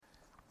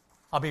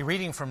I'll be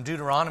reading from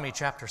Deuteronomy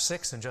chapter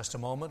 6 in just a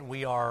moment.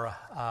 We are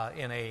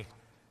in a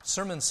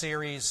sermon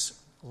series,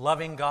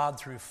 Loving God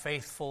Through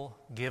Faithful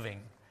Giving.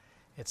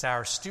 It's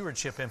our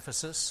stewardship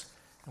emphasis,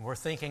 and we're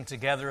thinking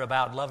together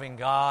about loving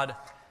God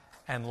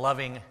and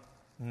loving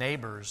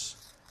neighbors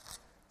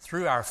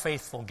through our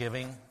faithful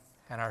giving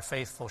and our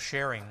faithful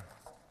sharing.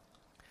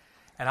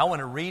 And I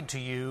want to read to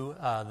you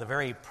the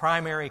very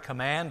primary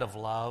command of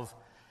love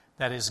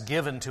that is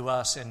given to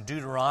us in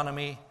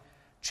Deuteronomy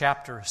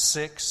chapter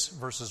 6,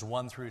 verses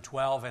 1 through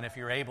 12. And if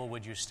you're able,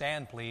 would you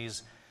stand,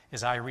 please,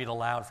 as I read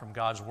aloud from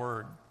God's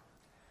Word.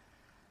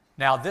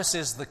 Now this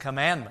is the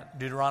commandment,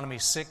 Deuteronomy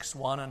 6,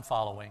 1 and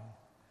following.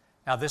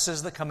 Now this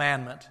is the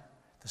commandment,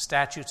 the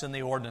statutes and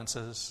the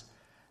ordinances,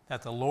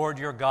 that the Lord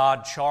your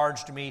God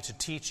charged me to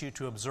teach you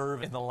to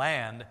observe in the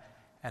land,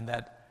 and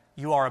that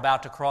you are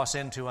about to cross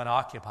into and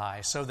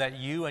occupy, so that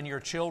you and your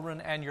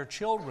children and your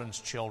children's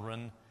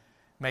children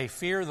may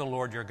fear the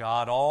Lord your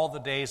God all the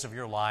days of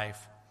your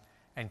life,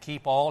 and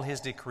keep all His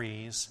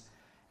decrees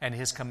and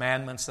His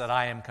commandments that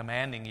I am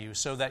commanding you,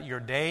 so that your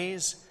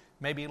days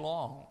may be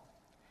long.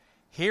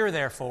 Hear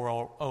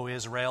therefore, O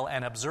Israel,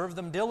 and observe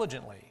them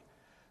diligently,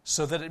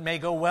 so that it may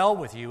go well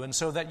with you, and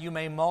so that you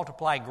may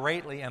multiply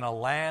greatly in a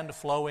land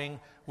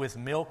flowing with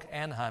milk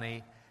and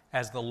honey,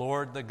 as the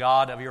Lord, the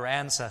God of your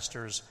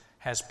ancestors,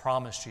 has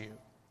promised you.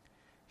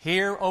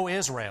 Hear, O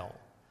Israel,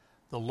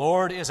 the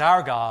Lord is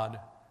our God,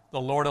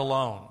 the Lord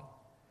alone.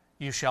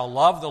 You shall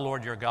love the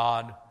Lord your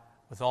God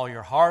with all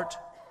your heart,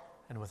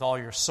 and with all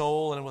your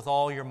soul, and with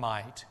all your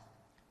might.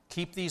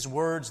 Keep these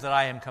words that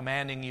I am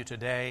commanding you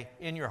today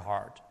in your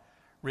heart.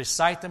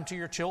 Recite them to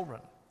your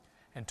children,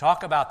 and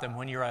talk about them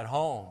when you're at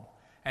home,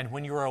 and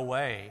when you're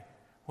away,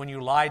 when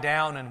you lie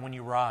down and when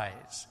you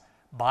rise.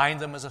 Bind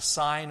them as a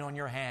sign on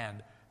your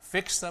hand.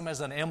 Fix them as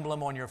an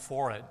emblem on your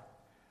forehead.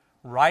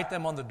 Write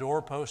them on the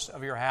doorposts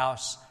of your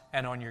house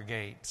and on your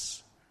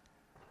gates.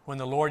 When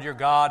the Lord your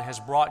God has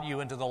brought you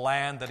into the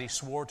land that He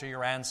swore to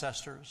your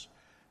ancestors,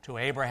 to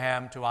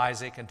Abraham, to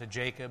Isaac, and to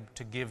Jacob,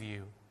 to give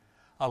you,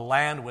 a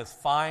land with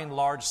fine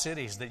large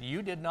cities that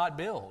you did not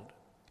build,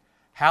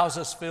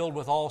 houses filled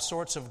with all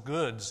sorts of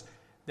goods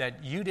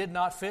that you did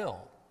not fill,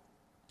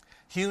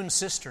 hewn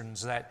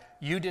cisterns that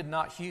you did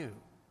not hew,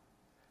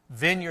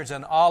 vineyards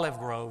and olive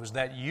groves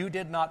that you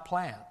did not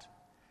plant.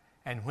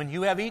 And when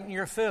you have eaten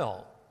your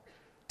fill,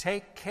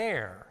 take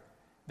care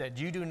that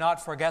you do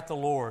not forget the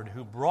Lord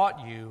who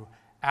brought you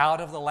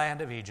out of the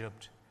land of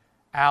Egypt,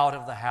 out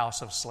of the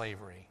house of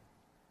slavery.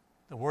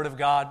 The word of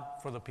God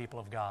for the people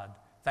of God.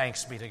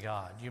 Thanks be to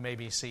God. You may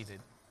be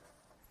seated.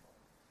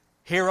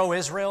 Hear, O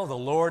Israel, the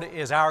Lord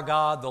is our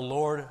God, the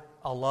Lord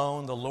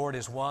alone, the Lord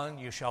is one.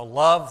 You shall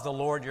love the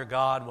Lord your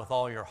God with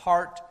all your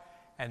heart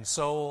and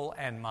soul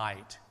and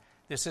might.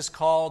 This is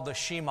called the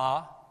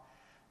Shema,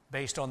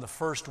 based on the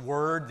first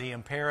word, the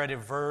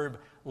imperative verb,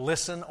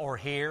 listen or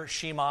hear,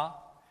 Shema.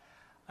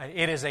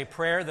 It is a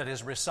prayer that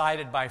is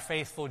recited by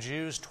faithful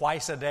Jews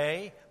twice a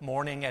day,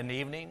 morning and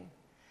evening.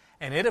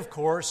 And it, of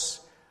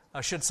course,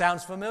 should sound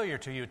familiar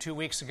to you. 2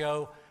 weeks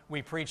ago,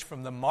 we preached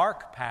from the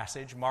Mark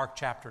passage, Mark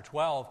chapter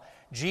 12,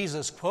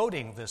 Jesus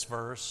quoting this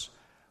verse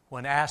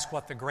when asked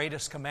what the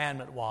greatest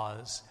commandment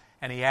was,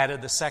 and He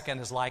added the second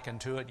is like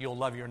unto it, you'll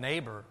love your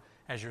neighbor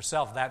as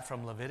yourself, that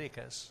from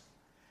Leviticus.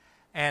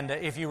 And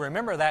if you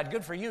remember that,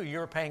 good for you,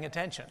 you're paying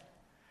attention.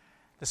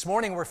 This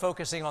morning we're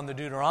focusing on the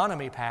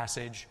Deuteronomy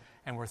passage,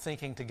 and we're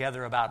thinking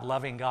together about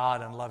loving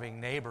God and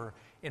loving neighbor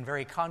in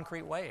very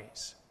concrete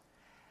ways.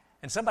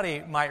 And somebody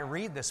might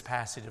read this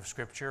passage of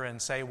Scripture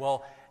and say,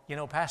 well, you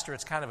know, Pastor,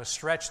 it's kind of a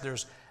stretch.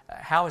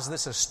 How is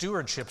this a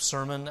stewardship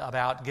sermon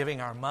about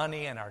giving our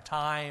money and our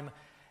time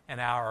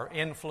and our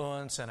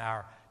influence and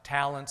our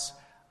talents?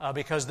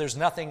 Because there's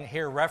nothing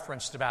here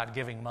referenced about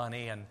giving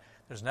money, and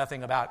there's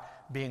nothing about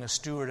being a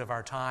steward of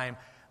our time.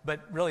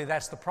 But really,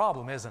 that's the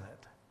problem, isn't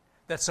it?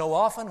 That so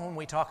often when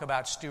we talk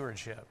about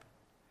stewardship,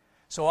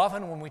 so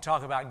often when we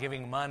talk about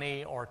giving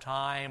money or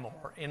time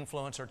or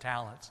influence or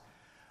talents,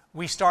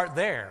 we start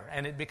there,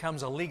 and it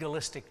becomes a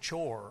legalistic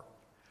chore,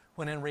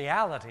 when in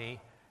reality,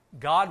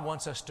 God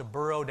wants us to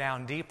burrow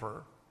down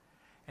deeper,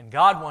 and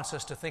God wants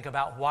us to think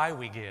about why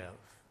we give.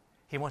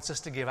 He wants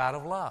us to give out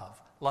of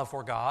love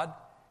for God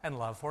and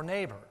love for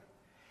neighbor.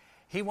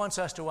 He wants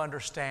us to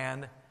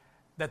understand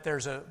that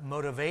there's a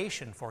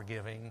motivation for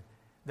giving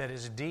that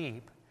is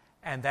deep,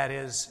 and that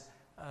is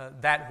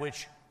that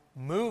which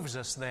moves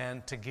us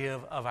then to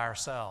give of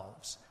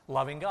ourselves,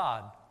 loving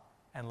God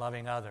and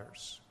loving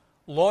others.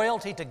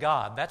 Loyalty to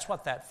God, that's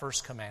what that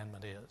first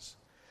commandment is.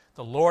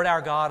 The Lord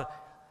our God,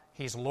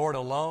 He's Lord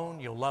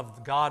alone. You'll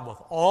love God with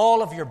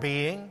all of your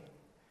being.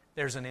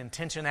 There's an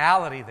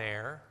intentionality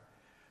there.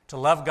 To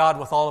love God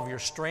with all of your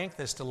strength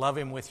is to love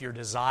Him with your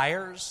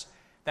desires.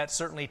 That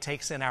certainly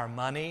takes in our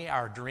money,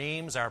 our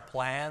dreams, our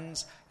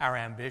plans, our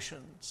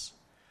ambitions.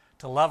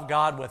 To love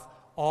God with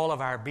all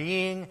of our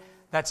being,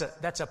 that's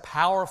a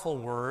powerful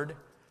word.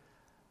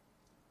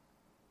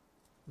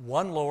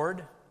 One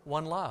Lord,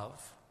 one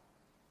love.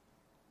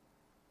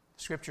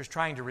 Scripture is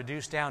trying to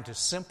reduce down to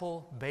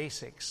simple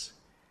basics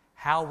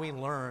how we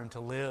learn to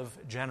live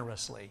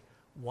generously.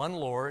 One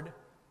Lord,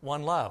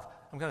 one love.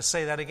 I'm going to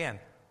say that again.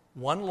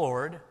 One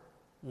Lord,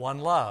 one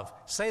love.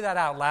 Say that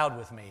out loud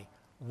with me.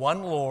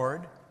 One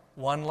Lord,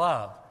 one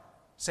love.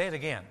 Say it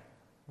again.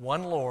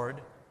 One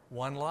Lord,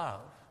 one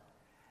love.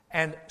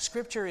 And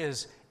Scripture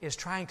is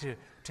trying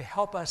to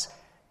help us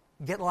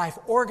get life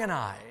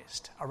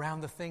organized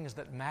around the things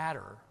that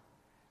matter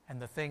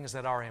and the things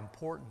that are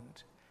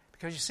important.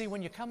 Because you see,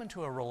 when you come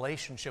into a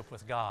relationship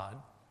with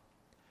God,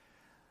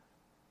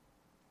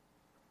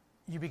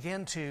 you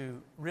begin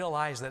to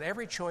realize that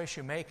every choice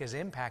you make is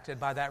impacted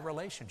by that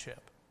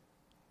relationship.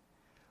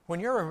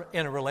 When you're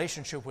in a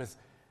relationship with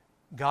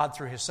God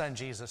through His Son,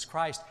 Jesus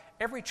Christ,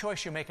 every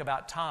choice you make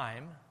about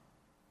time,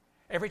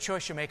 every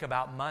choice you make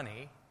about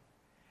money,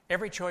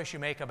 every choice you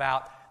make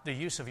about the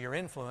use of your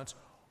influence,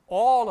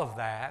 all of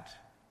that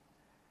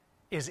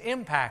is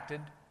impacted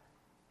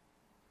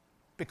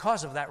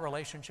because of that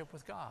relationship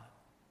with God.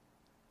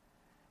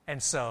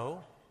 And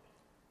so,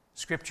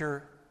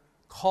 Scripture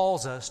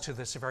calls us to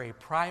this very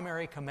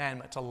primary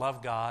commandment to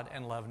love God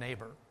and love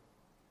neighbor.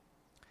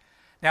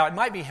 Now, it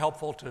might be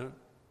helpful to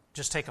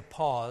just take a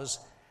pause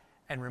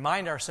and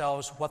remind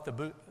ourselves what the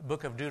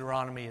book of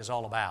Deuteronomy is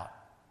all about.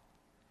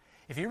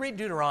 If you read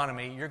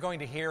Deuteronomy, you're going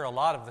to hear a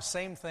lot of the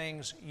same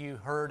things you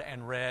heard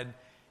and read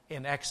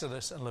in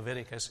Exodus and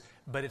Leviticus,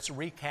 but it's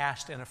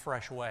recast in a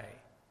fresh way.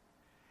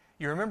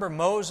 You remember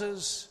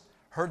Moses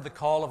heard the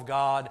call of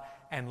God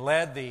and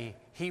led the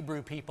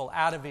Hebrew people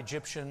out of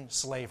Egyptian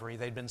slavery.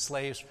 They'd been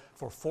slaves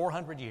for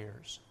 400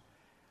 years.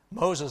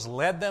 Moses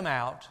led them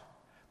out,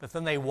 but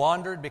then they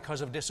wandered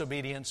because of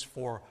disobedience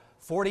for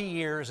 40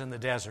 years in the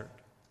desert.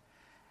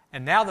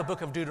 And now the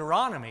book of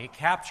Deuteronomy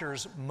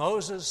captures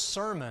Moses'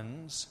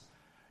 sermons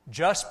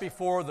just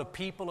before the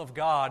people of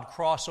God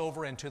cross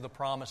over into the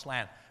promised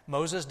land.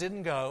 Moses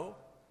didn't go,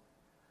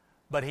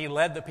 but he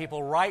led the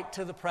people right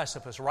to the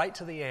precipice, right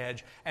to the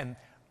edge. And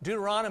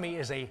Deuteronomy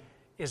is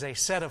a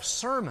set of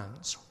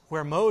sermons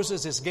where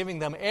Moses is giving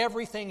them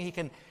everything he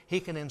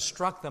can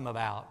instruct them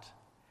about.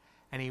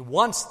 And he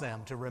wants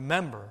them to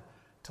remember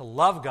to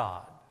love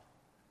God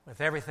with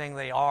everything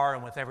they are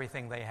and with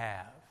everything they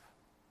have.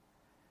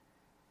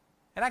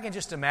 And I can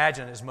just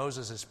imagine as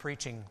Moses is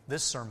preaching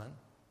this sermon,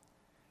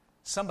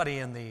 somebody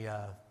in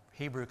the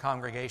Hebrew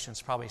congregation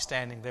is probably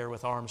standing there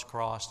with arms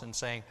crossed and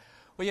saying,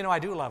 well, you know, I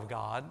do love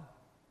God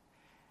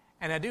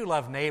and I do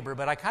love neighbor,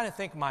 but I kind of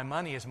think my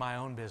money is my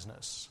own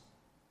business.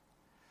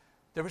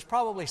 There was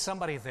probably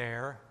somebody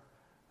there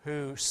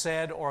who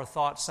said or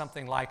thought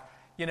something like,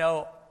 you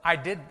know, I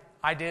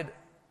did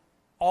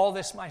all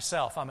this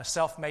myself. I'm a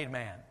self-made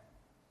man.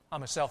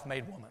 I'm a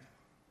self-made woman.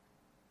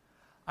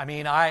 I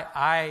mean,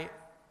 I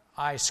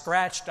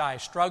scratched, I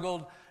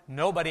struggled,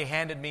 nobody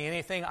handed me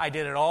anything. I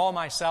did it all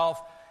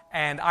myself,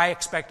 and I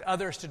expect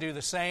others to do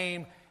the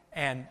same,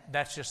 and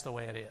that's just the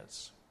way it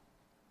is.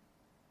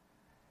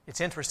 It's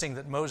interesting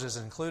that Moses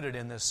included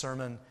in this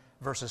sermon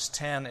verses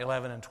 10,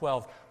 11, and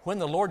 12, when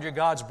the Lord your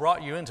God's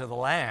brought you into the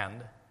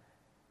land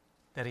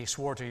that He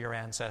swore to your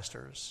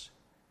ancestors,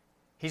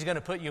 He's going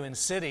to put you in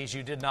cities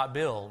you did not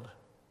build.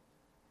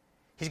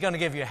 He's going to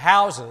give you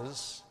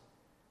houses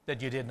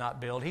that you did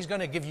not build. He's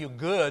going to give you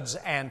goods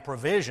and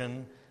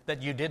provision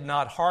that you did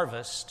not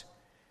harvest.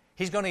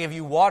 He's going to give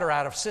you water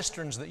out of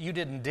cisterns that you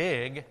didn't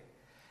dig.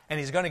 And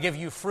He's going to give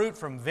you fruit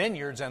from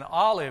vineyards and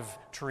olive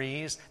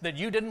trees that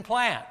you didn't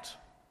plant.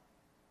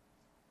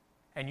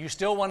 And you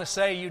still want to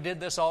say you did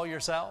this all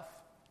yourself?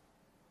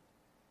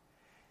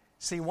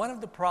 See, one of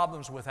the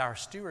problems with our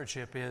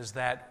stewardship is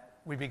that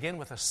we begin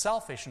with a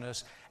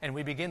selfishness and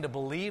we begin to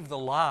believe the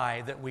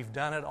lie that we've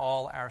done it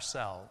all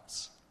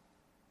ourselves.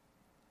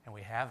 And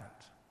we haven't.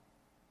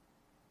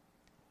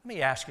 Let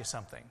me ask you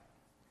something.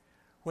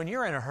 When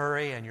you're in a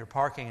hurry and you're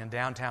parking in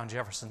downtown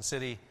Jefferson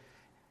City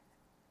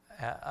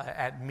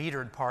at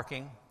metered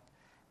parking,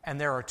 and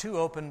there are 2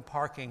 open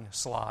parking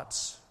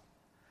slots,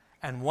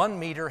 and one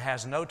meter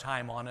has no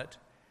time on it,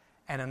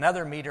 and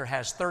another meter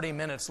has 30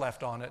 minutes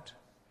left on it,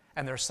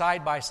 and they're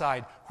side by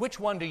side, which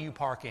one do you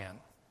park in?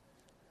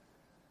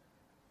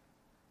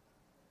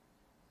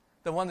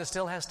 The one that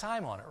still has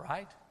time on it,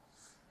 right?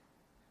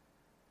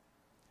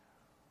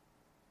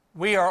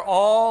 We are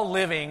all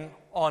living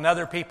on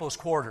other people's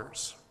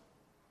quarters.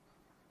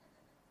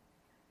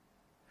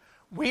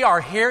 We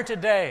are here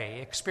today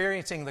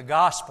experiencing the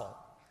gospel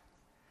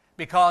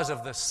because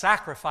of the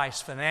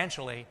sacrifice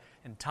financially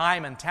and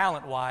time and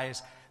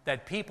talent-wise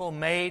that people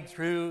made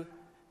through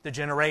the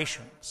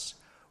generations.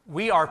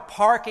 We are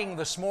parking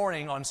this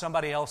morning on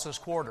somebody else's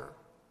quarter.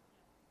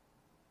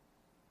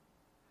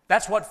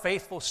 That's what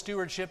faithful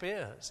stewardship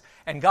is.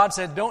 And God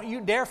said, don't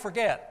you dare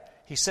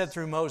forget. He said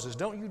through Moses,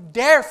 don't you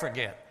dare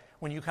forget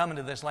when you come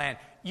into this land.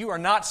 You are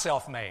not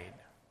self-made.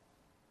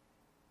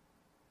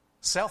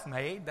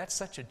 Self-made? That's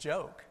such a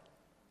joke.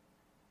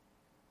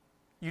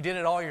 You did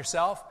it all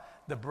yourself.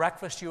 The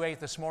breakfast you ate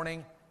this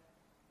morning,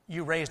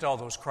 you raised all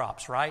those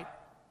crops, right?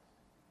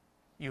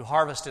 You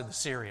harvested the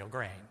cereal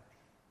grain.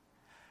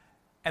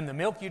 And the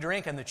milk you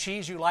drink and the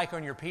cheese you like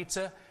on your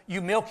pizza,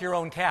 you milk your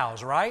own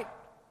cows, right?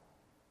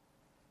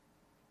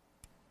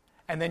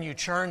 and then you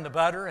churn the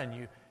butter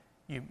and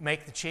you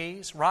make the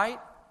cheese, right?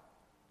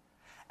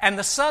 And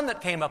the sun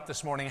that came up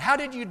this morning, how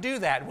did you do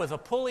that? With a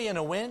pulley and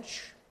a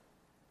winch?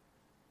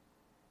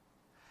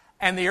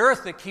 And the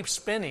earth that keeps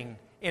spinning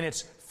in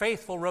its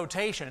faithful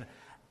rotation,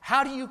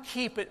 how do you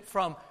keep it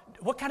from,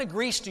 what kind of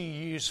grease do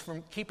you use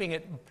from keeping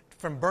it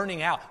from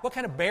burning out? What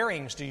kind of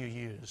bearings do you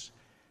use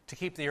to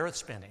keep the earth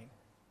spinning?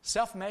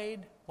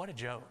 Self-made? What a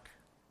joke.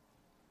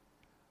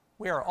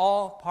 We are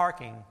all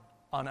parking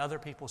on other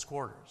people's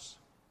quarters.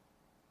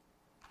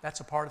 That's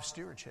a part of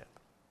stewardship.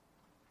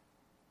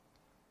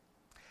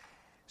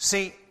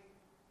 See,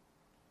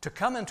 to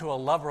come into a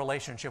love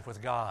relationship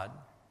with God,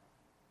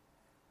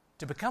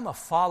 to become a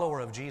follower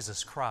of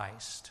Jesus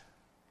Christ,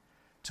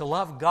 to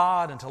love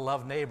God and to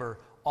love neighbor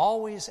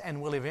always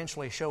and will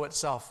eventually show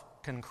itself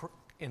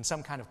in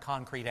some kind of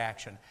concrete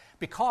action.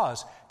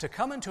 Because to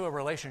come into a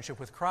relationship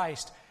with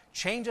Christ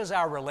changes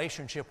our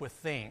relationship with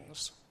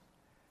things.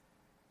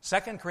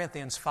 2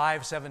 Corinthians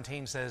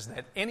 5:17 says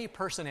that any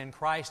person in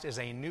Christ is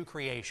a new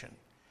creation.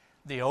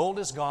 The old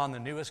is gone, the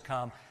new has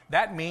come.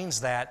 That means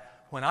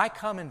that when I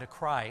come into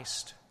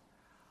Christ,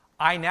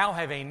 I now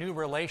have a new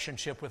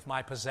relationship with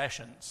my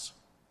possessions.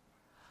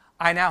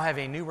 I now have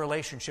a new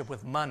relationship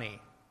with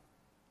money.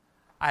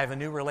 I have a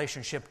new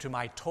relationship to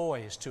my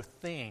toys, to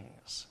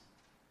things,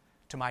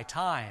 to my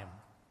time,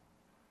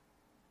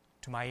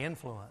 to my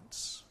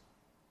influence.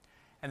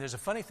 And there's a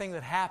funny thing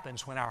that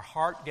happens when our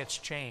heart gets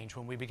changed,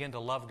 when we begin to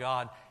love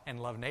God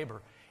and love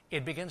neighbor.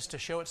 It begins to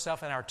show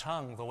itself in our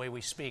tongue, the way we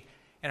speak,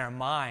 in our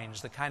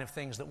minds, the kind of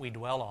things that we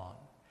dwell on.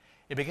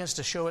 It begins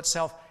to show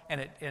itself,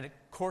 and it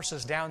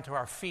courses down to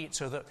our feet,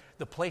 so that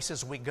the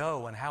places we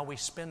go and how we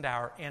spend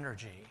our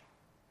energy.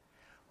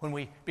 When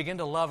we begin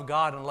to love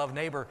God and love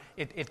neighbor,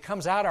 it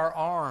comes out our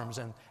arms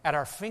and at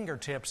our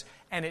fingertips,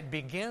 and it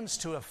begins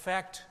to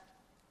affect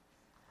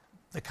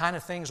the kind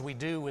of things we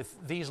do with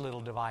these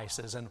little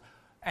devices, and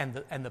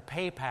the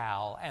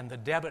PayPal and the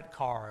debit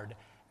card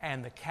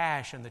and the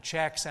cash and the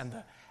checks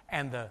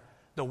and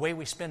the way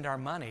we spend our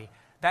money.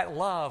 That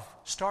love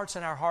starts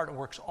in our heart and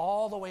works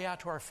all the way out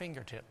to our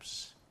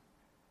fingertips,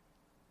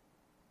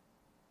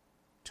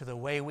 to the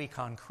way we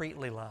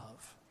concretely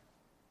love.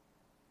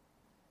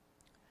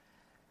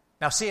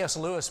 Now, C.S.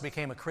 Lewis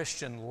became a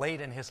Christian late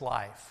in his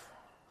life,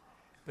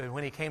 but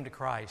when he came to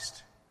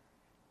Christ,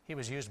 he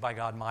was used by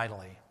God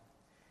mightily.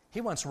 He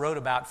once wrote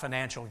about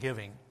financial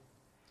giving.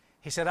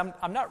 He said,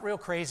 I'm not real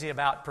crazy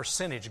about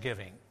percentage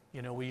giving.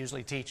 You know, we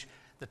usually teach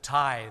the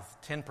tithe,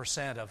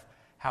 10% of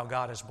how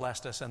God has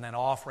blessed us, and then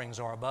offerings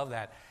are above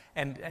that.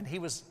 And he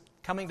was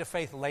coming to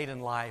faith late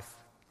in life,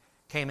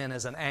 came in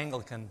as an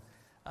Anglican,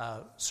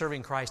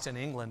 serving Christ in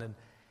England, and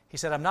he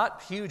said, I'm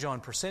not huge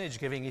on percentage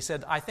giving. He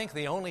said, I think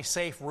the only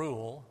safe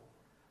rule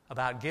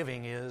about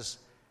giving is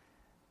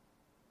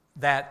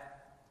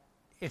that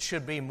it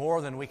should be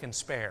more than we can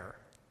spare.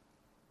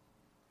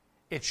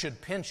 It should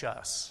pinch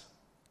us.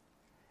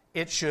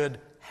 It should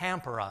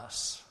hamper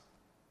us.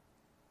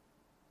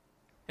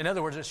 In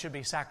other words, it should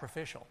be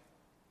sacrificial.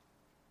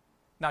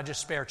 Not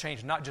just spare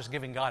change, not just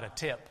giving God a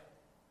tip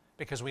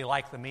because we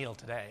like the meal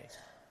today.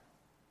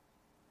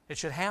 It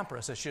should hamper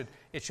us. It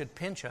should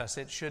pinch us.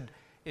 It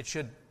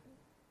should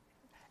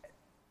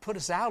put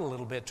us out a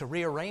little bit to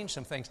rearrange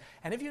some things.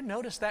 And have you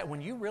noticed that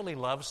when you really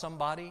love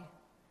somebody,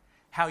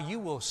 how you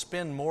will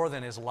spend more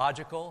than is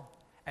logical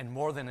and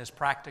more than is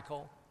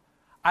practical?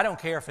 I don't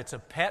care if it's a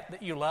pet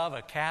that you love,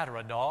 a cat or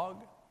a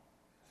dog,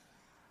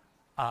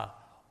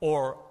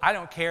 or I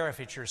don't care if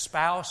it's your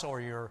spouse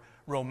or your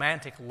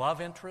romantic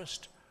love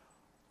interest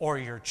or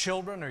your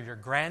children or your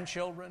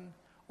grandchildren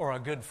or a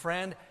good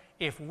friend.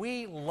 If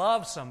we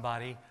love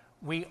somebody,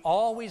 we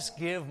always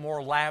give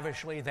more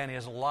lavishly than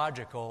is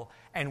logical,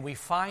 and we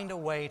find a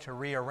way to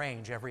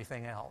rearrange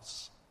everything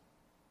else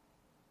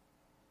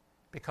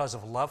because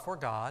of love for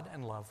God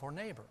and love for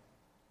neighbor.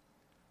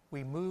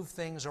 We move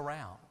things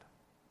around.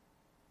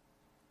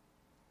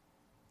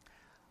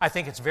 I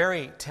think it's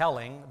very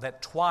telling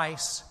that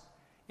twice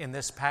in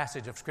this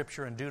passage of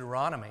Scripture in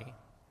Deuteronomy,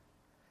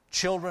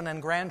 children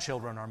and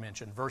grandchildren are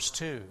mentioned. Verse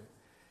 2,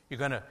 you're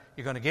going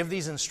to give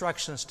these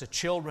instructions to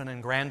children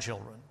and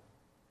grandchildren.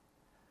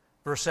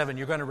 Verse 7,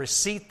 you're going to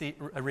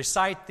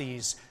recite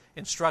these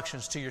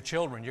instructions to your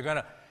children. You're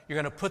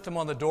going to put them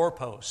on the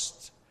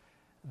doorposts.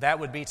 That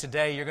would be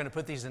today, you're going to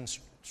put these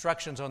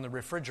instructions on the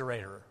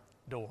refrigerator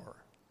door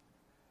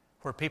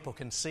where people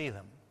can see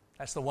them.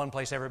 That's the one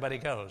place everybody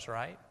goes,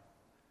 right?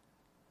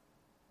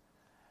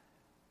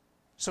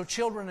 So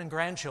children and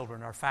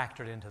grandchildren are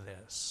factored into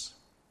this.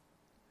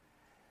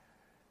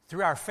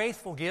 Through our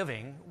faithful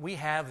giving, we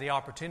have the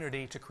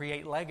opportunity to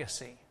create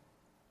legacy.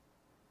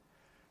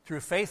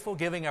 Through faithful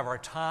giving of our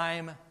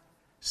time,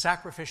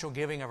 sacrificial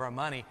giving of our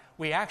money,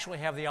 we actually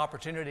have the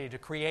opportunity to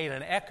create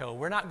an echo.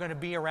 We're not going to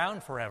be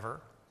around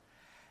forever.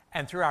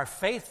 And through our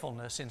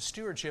faithfulness in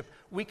stewardship,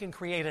 we can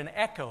create an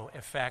echo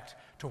effect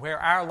to where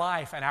our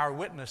life and our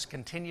witness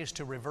continues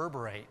to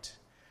reverberate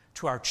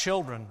to our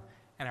children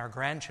and our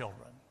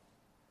grandchildren.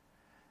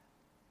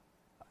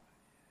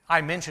 I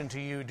mentioned to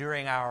you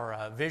during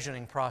our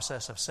visioning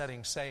process of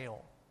setting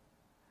sail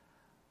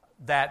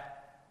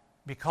that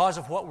because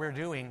of what we're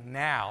doing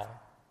now,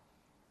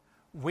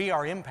 we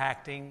are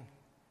impacting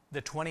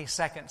the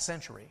 22nd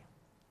century.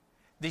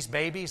 These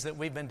babies that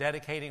we've been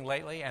dedicating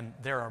lately, and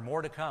there are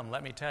more to come,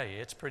 let me tell you,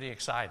 it's pretty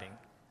exciting.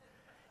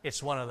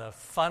 It's one of the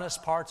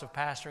funnest parts of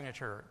pastoring a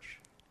church,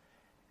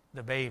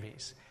 the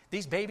babies.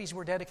 These babies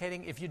we're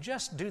dedicating, if you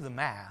just do the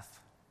math,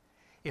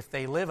 if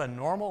they live a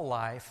normal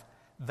life,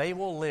 they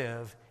will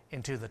live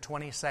into the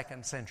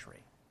 22nd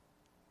century.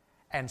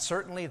 And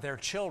certainly their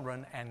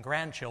children and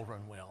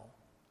grandchildren will.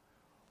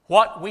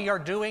 What we are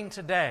doing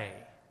today,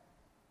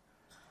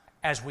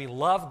 as we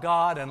love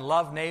God and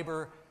love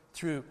neighbor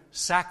through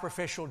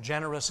sacrificial,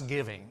 generous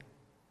giving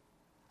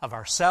of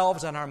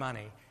ourselves and our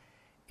money,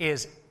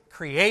 is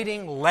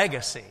creating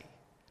legacy,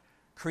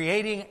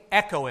 creating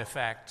echo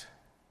effect,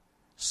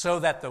 so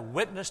that the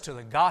witness to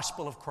the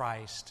gospel of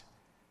Christ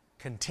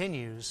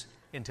continues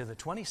into the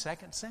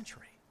 22nd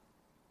century.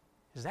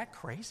 Is that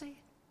crazy?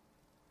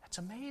 That's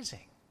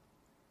amazing.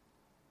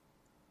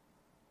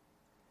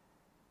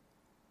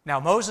 Now,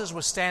 Moses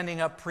was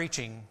standing up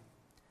preaching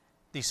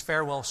these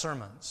farewell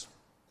sermons.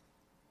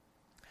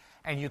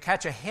 And you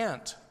catch a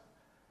hint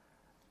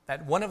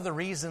that one of the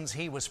reasons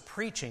he was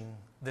preaching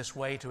this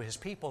way to his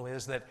people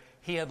is that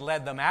he had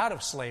led them out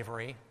of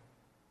slavery.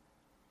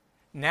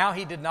 Now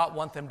he did not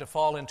want them to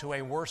fall into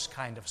a worse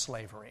kind of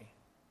slavery,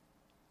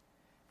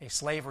 a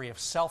slavery of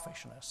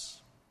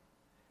selfishness,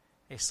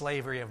 a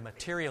slavery of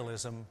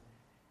materialism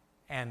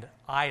and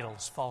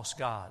idols, false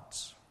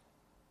gods.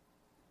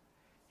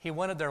 He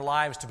wanted their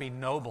lives to be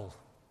noble.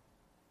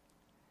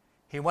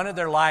 He wanted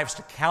their lives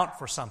to count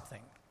for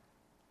something.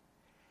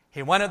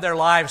 He wanted their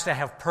lives to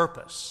have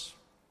purpose.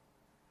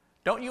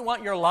 Don't you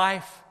want your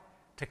life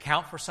to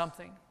count for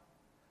something?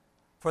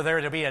 For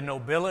there to be a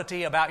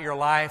nobility about your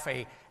life,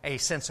 a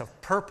sense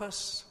of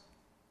purpose,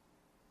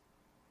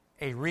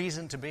 a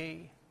reason to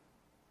be?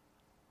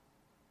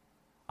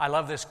 I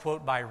love this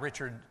quote by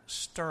Richard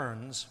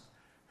Stearns,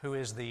 who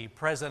is the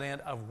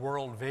president of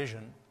World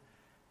Vision,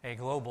 a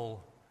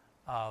global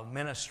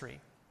ministry.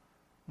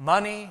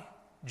 Money,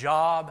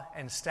 job,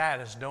 and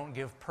status don't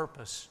give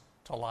purpose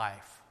to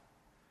life.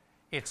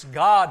 It's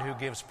God who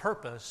gives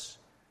purpose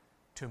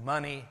to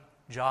money,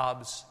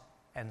 jobs,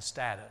 and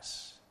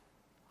status.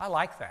 I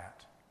like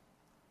that.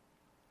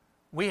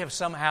 We have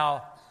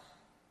somehow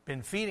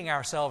been feeding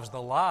ourselves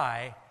the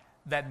lie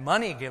that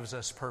money gives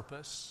us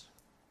purpose,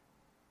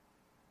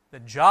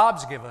 that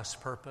jobs give us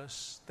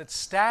purpose, that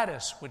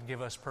status would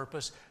give us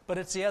purpose, but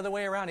it's the other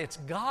way around. It's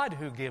God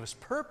who gives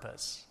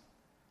purpose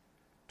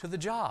to the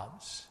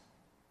jobs,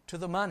 to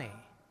the money,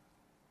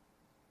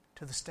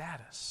 to the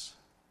status.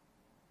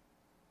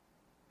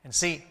 And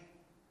see,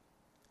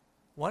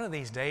 one of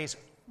these days,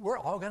 we're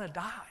all going to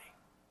die.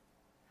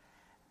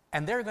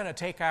 And they're going to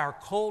take our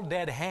cold,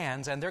 dead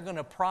hands and they're going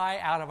to pry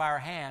out of our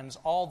hands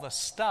all the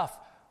stuff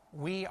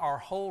we are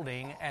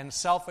holding and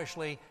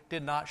selfishly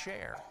did not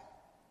share.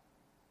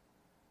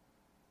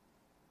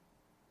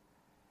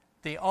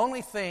 The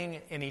only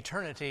thing in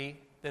eternity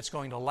that's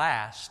going to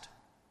last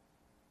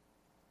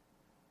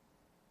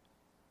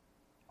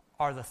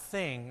are the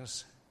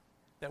things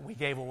that we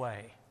gave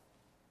away.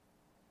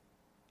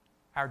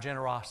 Our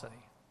generosity.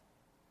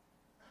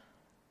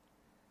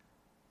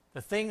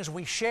 The things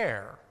we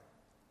share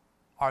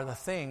are the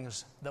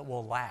things that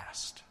will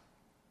last.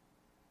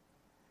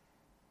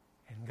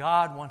 And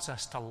God wants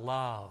us to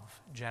love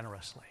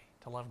generously,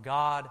 to love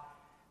God,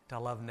 to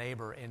love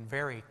neighbor in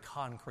very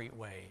concrete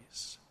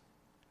ways,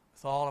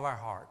 with all of our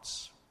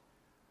hearts,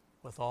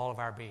 with all of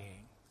our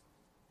being.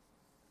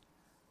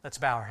 Let's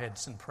bow our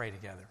heads and pray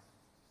together.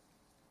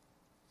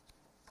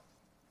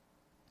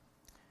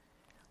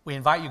 We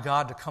invite you,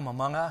 God, to come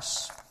among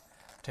us,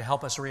 to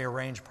help us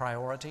rearrange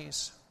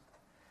priorities,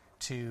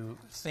 to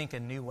think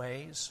in new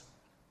ways,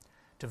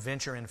 to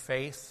venture in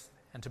faith,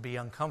 and to be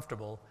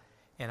uncomfortable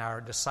in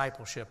our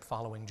discipleship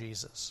following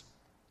Jesus.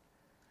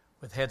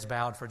 With heads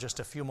bowed for just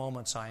a few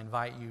moments, I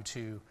invite you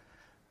to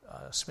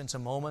spend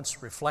some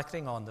moments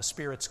reflecting on the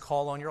Spirit's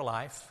call on your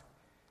life.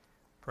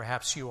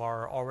 Perhaps you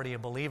are already a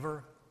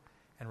believer,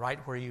 and right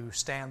where you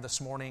stand this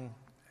morning,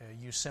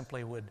 you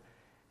simply would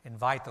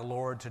invite the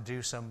Lord to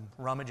do some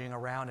rummaging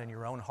around in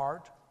your own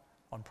heart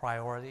on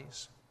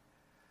priorities.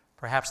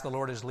 Perhaps the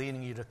Lord is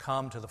leading you to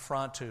come to the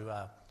front to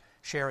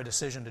share a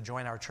decision to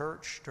join our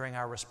church during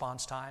our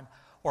response time.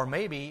 Or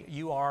maybe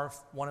you are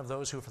one of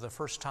those who for the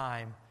first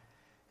time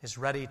is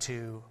ready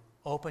to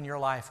open your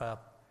life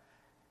up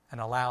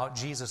and allow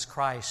Jesus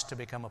Christ to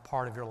become a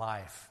part of your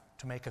life,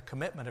 to make a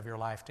commitment of your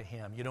life to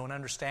Him. You don't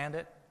understand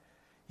it.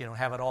 You don't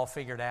have it all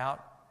figured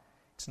out.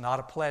 It's not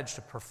a pledge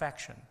to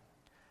perfection,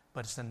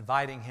 but it's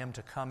inviting Him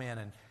to come in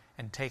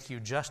and take you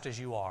just as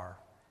you are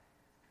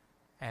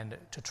and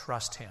to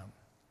trust Him.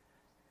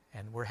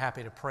 And we're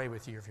happy to pray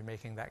with you if you're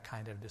making that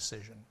kind of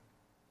decision.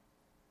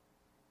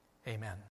 Amen.